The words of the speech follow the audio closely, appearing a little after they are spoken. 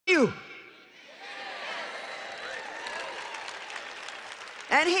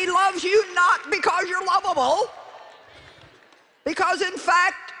And he loves you not because you're lovable, because in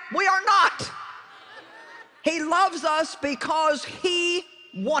fact, we are not. He loves us because he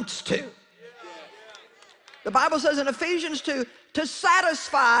wants to. The Bible says in Ephesians 2, to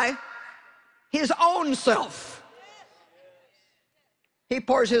satisfy his own self, he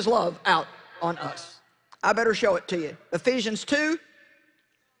pours his love out on us. I better show it to you. Ephesians 2,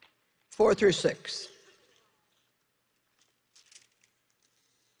 4 through 6.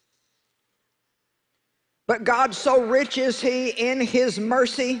 But God so rich is he in his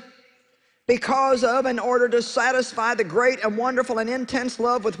mercy, because of, in order to satisfy the great and wonderful and intense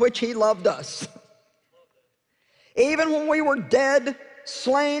love with which he loved us. Even when we were dead,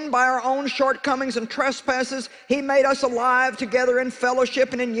 slain by our own shortcomings and trespasses, he made us alive together in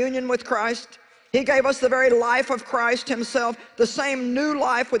fellowship and in union with Christ. He gave us the very life of Christ himself, the same new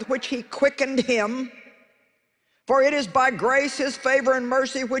life with which he quickened him. For it is by grace, his favor and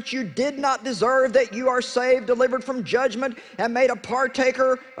mercy, which you did not deserve, that you are saved, delivered from judgment, and made a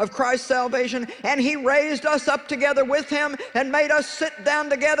partaker of Christ's salvation. And he raised us up together with him and made us sit down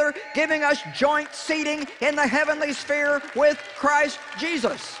together, giving us joint seating in the heavenly sphere with Christ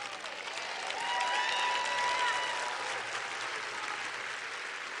Jesus.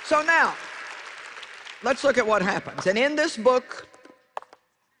 So now, let's look at what happens. And in this book,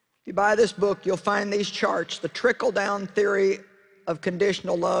 if you buy this book, you'll find these charts, the trickle-down theory of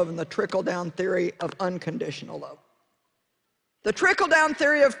conditional love and the trickle-down theory of unconditional love. The trickle-down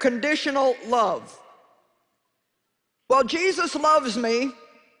theory of conditional love. Well, Jesus loves me,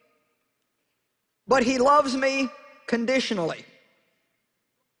 but he loves me conditionally.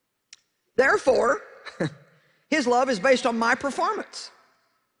 Therefore, his love is based on my performance.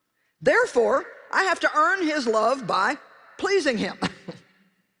 Therefore, I have to earn his love by pleasing him.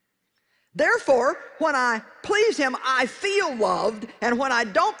 Therefore, when I please him, I feel loved, and when I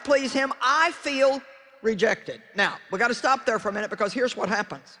don't please him, I feel rejected. Now, we got to stop there for a minute, because here's what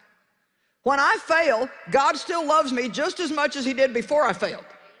happens. When I fail, God still loves me just as much as he did before I failed.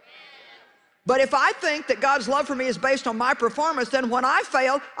 But if I think that God's love for me is based on my performance, then when I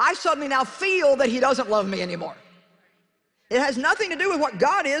fail, I suddenly now feel that he doesn't love me anymore. It has nothing to do with what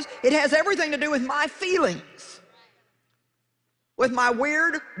God is. It has everything to do with my feelings, with my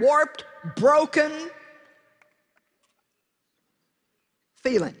weird, warped, broken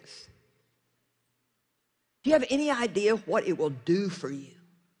feelings. Do you have any idea what it will do for you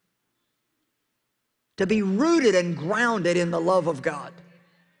to be rooted and grounded in the love of God,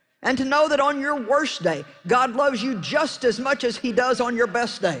 and to know that on your worst day, God loves you just as much as he does on your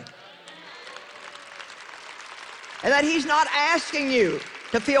best day, and that he's not asking you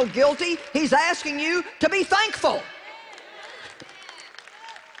to feel guilty, he's asking you to be thankful.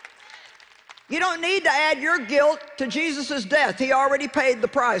 You don't need to add your guilt to Jesus' death. He already paid the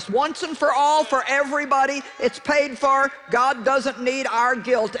price. Once and for all, for everybody, it's paid for. God doesn't need our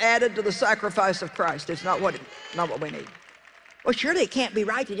guilt added to the sacrifice of Christ. It's not what we need. Well, surely it can't be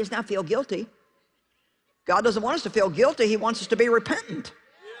right to just not feel guilty. God doesn't want us to feel guilty. He wants us to be repentant.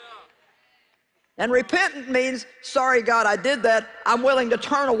 And repentant means, sorry, God, I did that. I'm willing to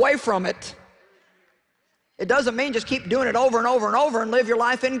turn away from it. It doesn't mean just keep doing it over and over and over and live your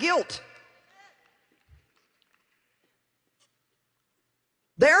life in guilt.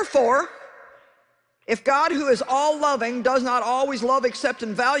 Therefore, if God, who is all-loving, does not always love, accept,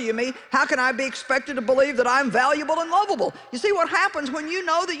 and value me, how can I be expected to believe that I'm valuable and lovable? You see what happens when you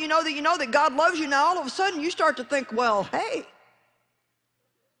know that God loves you. Now all of a sudden you start to think, well, hey,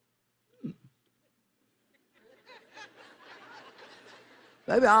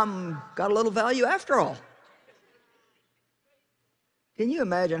 maybe I'm got a little value after all. Can you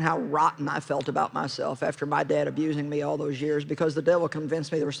imagine how rotten I felt about myself after my dad abusing me all those years because the devil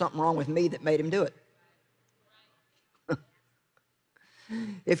convinced me there was something wrong with me that made him do it?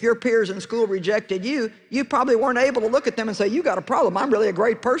 If your peers in school rejected you, you probably weren't able to look at them and say, you got a problem, I'm really a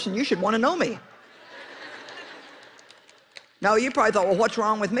great person, you should want to know me. No, you probably thought, well, what's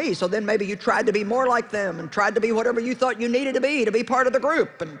wrong with me? So then maybe you tried to be more like them and tried to be whatever you thought you needed to be part of the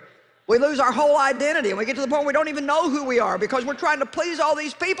group. And we lose our whole identity, and we get to the point where we don't even know who we are because we're trying to please all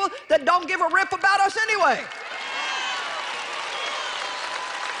these people that don't give a rip about us anyway.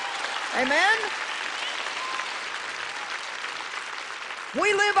 Amen?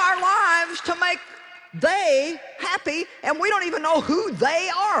 We live our lives to make they happy, and we don't even know who they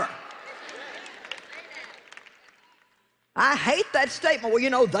are. I hate that statement. Well, you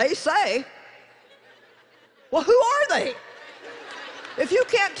know, they say. Well, who are they? If you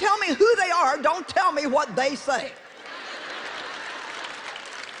can't tell me who they are, don't tell me what they say.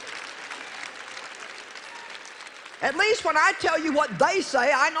 At least when I tell you what they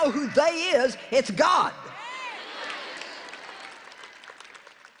say, I know who they is. It's God.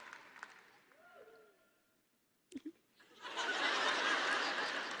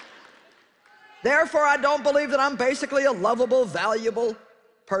 Therefore, I don't believe that I'm basically a lovable, valuable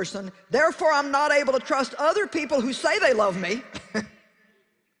person. Therefore, I'm not able to trust other people who say they love me.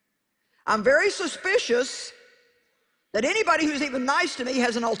 I'm very suspicious that anybody who's even nice to me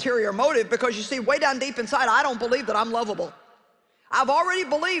has an ulterior motive, because you see, way down deep inside, I don't believe that I'm lovable. I've already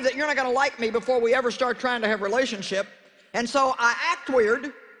believed that you're not going to like me before we ever start trying to have a relationship. And so I act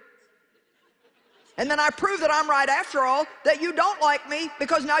weird. And then I prove that I'm right after all, that you don't like me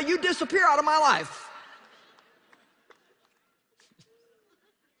because now you disappear out of my life.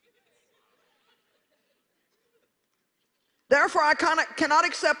 Therefore, I cannot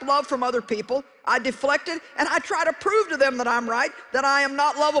accept love from other people. I deflect it, and I try to prove to them that I'm right, that I am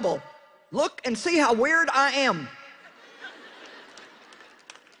not lovable. Look and see how weird I am.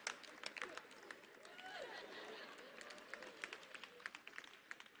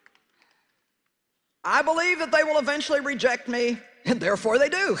 I believe that they will eventually reject me, and therefore they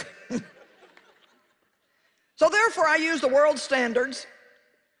do. So therefore, I use the world's standards,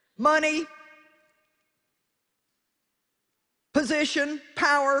 money, position,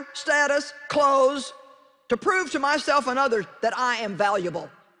 power, status, clothes, to prove to myself and others that I am valuable.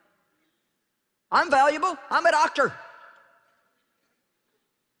 I'm valuable. I'm a doctor.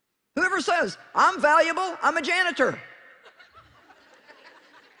 Whoever says, I'm valuable, I'm a janitor.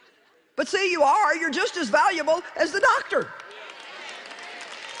 But see, you're just as valuable as the doctor.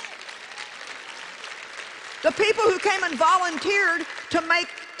 The people who came and volunteered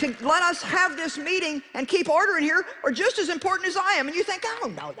to let us have this meeting and keep order in here are just as important as I am. And you think,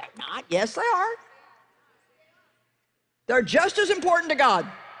 oh, no, they're not. Yes, they are. They're just as important to God.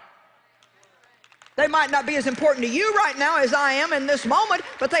 They might not be as important to you right now as I am in this moment,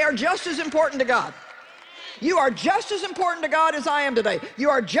 but they are just as important to God. You are just as important to God as I am today. You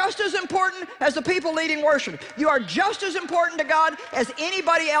are just as important as the people leading worship. You are just as important to God as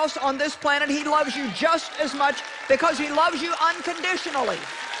anybody else on this planet. He loves you just as much because He loves you unconditionally.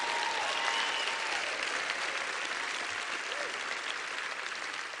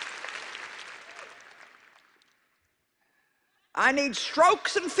 I need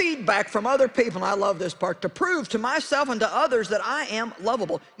strokes and feedback from other people, and I love this part, to prove to myself and to others that I am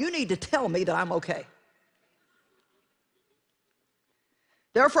lovable. You need to tell me that I'm okay.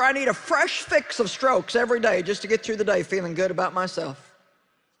 Therefore, I need a fresh fix of strokes every day just to get through the day feeling good about myself.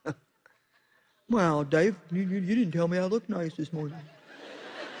 Well, Dave, you didn't tell me I looked nice this morning.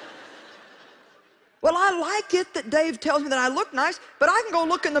 Well, I like it that Dave tells me that I look nice, but I can go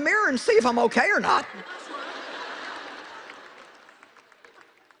look in the mirror and see if I'm okay or not.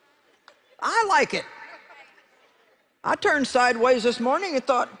 I like it. I turned sideways this morning and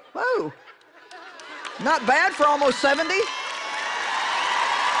thought, whoa, not bad for almost 70.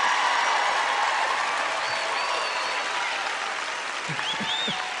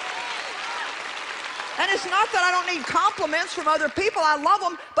 And it's not that I don't need compliments from other people. I love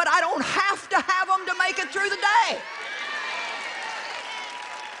them, but I don't have to have them to make it through the day.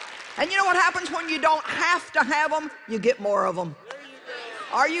 And you know what happens when you don't have to have them? You get more of them.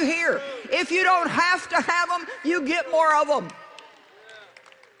 Are you here? If you don't have to have them, you get more of them.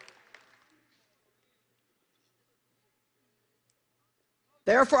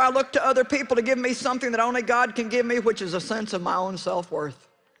 Therefore, I look to other people to give me something that only God can give me, which is a sense of my own self-worth.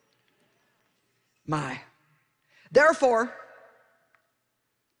 Therefore,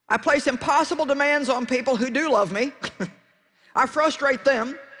 I place impossible demands on people who do love me. I frustrate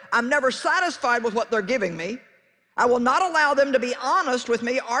them. I'm never satisfied with what they're giving me. I will not allow them to be honest with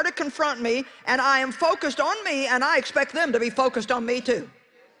me or to confront me, and I am focused on me, and I expect them to be focused on me too.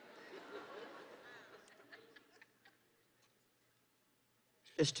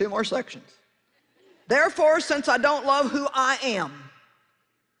 Just 2 more sections. Therefore, since I don't love who I am,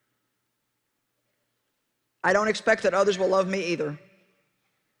 I don't expect that others will love me either.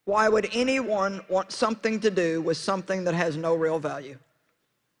 Why would anyone want something to do with something that has no real value?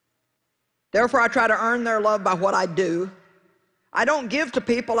 Therefore, I try to earn their love by what I do. I don't give to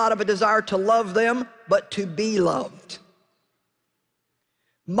people out of a desire to love them, but to be loved.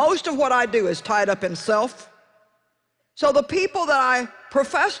 Most of what I do is tied up in self. So the people that I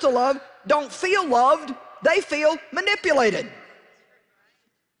profess to love don't feel loved, they feel manipulated.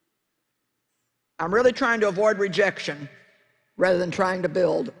 I'm really trying to avoid rejection rather than trying to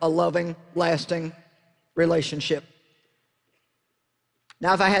build a loving, lasting relationship.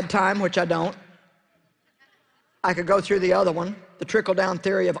 Now, if I had time, which I don't, I could go through the other one, the trickle-down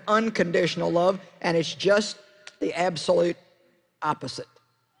theory of unconditional love, and it's just the absolute opposite.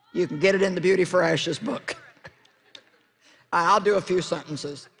 You can get it in the Beauty for Ashes book. I'll do a few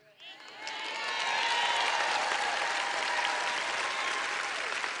sentences.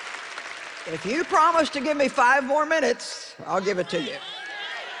 If you promise to give me 5 more minutes, I'll give it to you.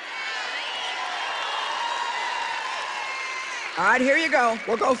 All right, here you go.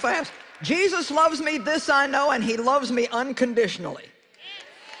 We'll go fast. Jesus loves me, this I know, and he loves me unconditionally.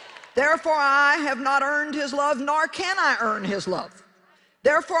 Therefore, I have not earned his love, nor can I earn his love.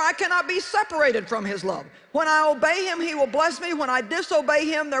 Therefore, I cannot be separated from his love. When I obey him, he will bless me. When I disobey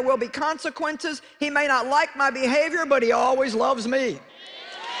him, there will be consequences. He may not like my behavior, but he always loves me.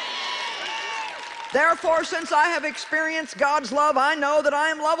 Therefore, since I have experienced God's love, I know that I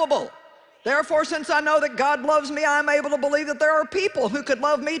am lovable. Therefore, since I know that God loves me, I'm able to believe that there are people who could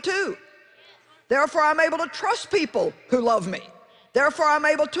love me too. Therefore, I'm able to trust people who love me. Therefore, I'm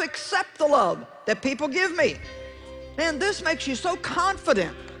able to accept the love that people give me. And this makes you so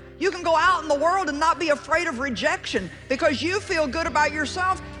confident. You can go out in the world and not be afraid of rejection because you feel good about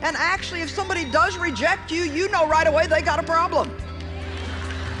yourself. And actually, if somebody does reject you, you know right away they got a problem.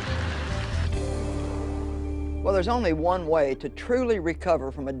 Well, there's only one way to truly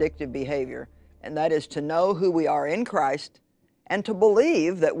recover from addictive behavior, and that is to know who we are in Christ and to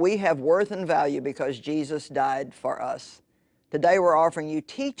believe that we have worth and value because Jesus died for us. Today we're offering you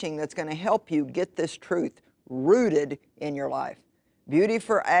teaching that's going to help you get this truth rooted in your life. Beauty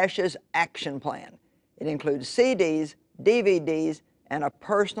for Ashes Action Plan. It includes CDs, DVDs, and a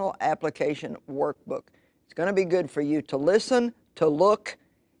personal application workbook. It's going to be good for you to listen, to look,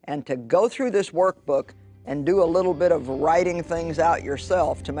 and to go through this workbook and do a little bit of writing things out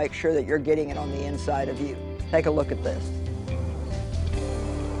yourself to make sure that you're getting it on the inside of you. Take a look at this.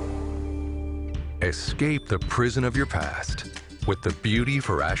 Escape the prison of your past with the Beauty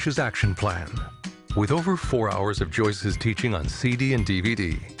for Ashes Action Plan. With over 4 hours of Joyce's teaching on CD and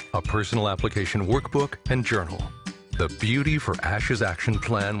DVD, a personal application workbook and journal, the Beauty for Ashes Action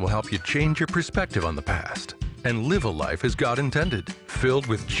Plan will help you change your perspective on the past and live a life as God intended, filled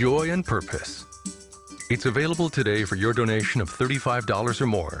with joy and purpose. It's available today for your donation of $35 or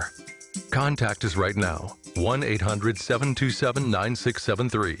more. Contact us right now,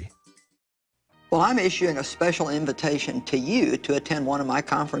 1-800-727-9673. Well, I'm issuing a special invitation to you to attend one of my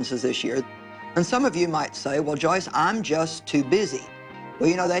conferences this year. And some of you might say, well, Joyce, I'm just too busy. Well,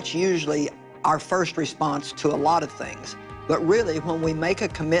 you know, that's usually our first response to a lot of things. But really, when we make a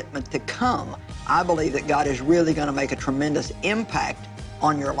commitment to come, I believe that God is really going to make a tremendous impact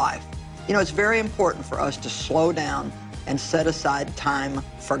on your life. You know, it's very important for us to slow down and set aside time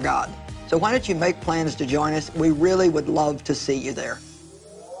for God. So why don't you make plans to join us? We really would love to see you there.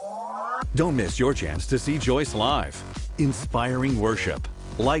 Don't miss your chance to see Joyce live. Inspiring worship,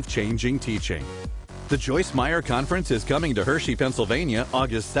 life-changing teaching. The Joyce Meyer Conference is coming to Hershey, Pennsylvania,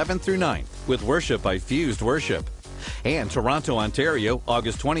 August 7th through 9th with worship by Fused Worship. And Toronto, Ontario,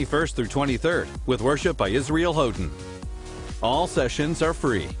 August 21st through 23rd with worship by Israel Houghton. All sessions are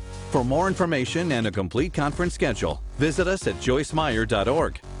free. For more information and a complete conference schedule, visit us at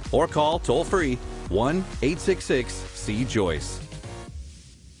joycemeyer.org or call toll-free 1-866-SEE-JOYCE.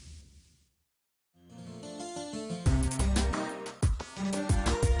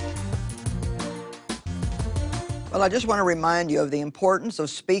 Well, I just want to remind you of the importance of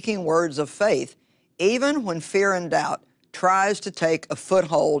speaking words of faith, even when fear and doubt tries to take a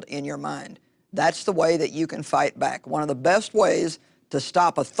foothold in your mind. That's the way that you can fight back. One of the best ways to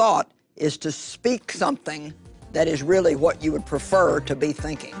stop a thought is to speak something that is really what you would prefer to be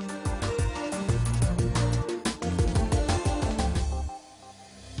thinking.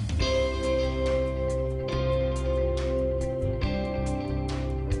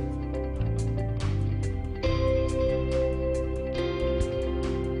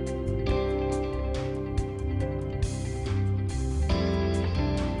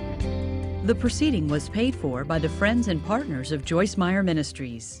 The proceeding was paid for by the friends and partners of Joyce Meyer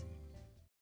Ministries.